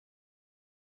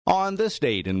On this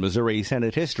date in Missouri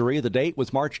Senate history, the date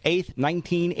was March 8,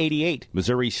 1988,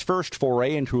 Missouri's first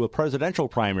foray into a presidential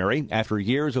primary after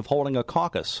years of holding a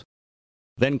caucus.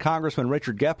 Then Congressman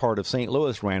Richard Gephardt of St.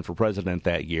 Louis ran for president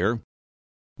that year.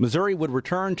 Missouri would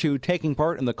return to taking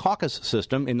part in the caucus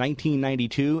system in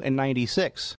 1992 and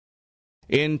 96.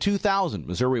 In 2000,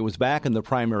 Missouri was back in the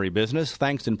primary business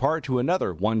thanks in part to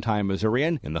another one-time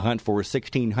Missourian in the hunt for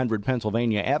 1600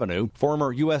 Pennsylvania Avenue,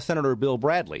 former U.S. Senator Bill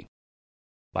Bradley.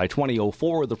 By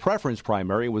 2004, the preference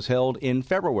primary was held in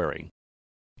February.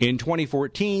 In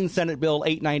 2014, Senate Bill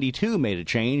 892 made a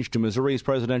change to Missouri's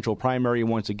presidential primary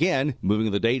once again, moving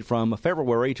the date from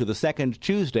February to the second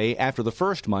Tuesday after the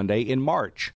first Monday in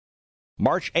March.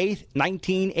 March 8,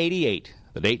 1988,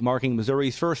 the date marking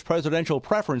Missouri's first presidential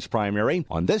preference primary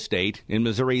on this date in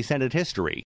Missouri Senate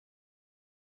history.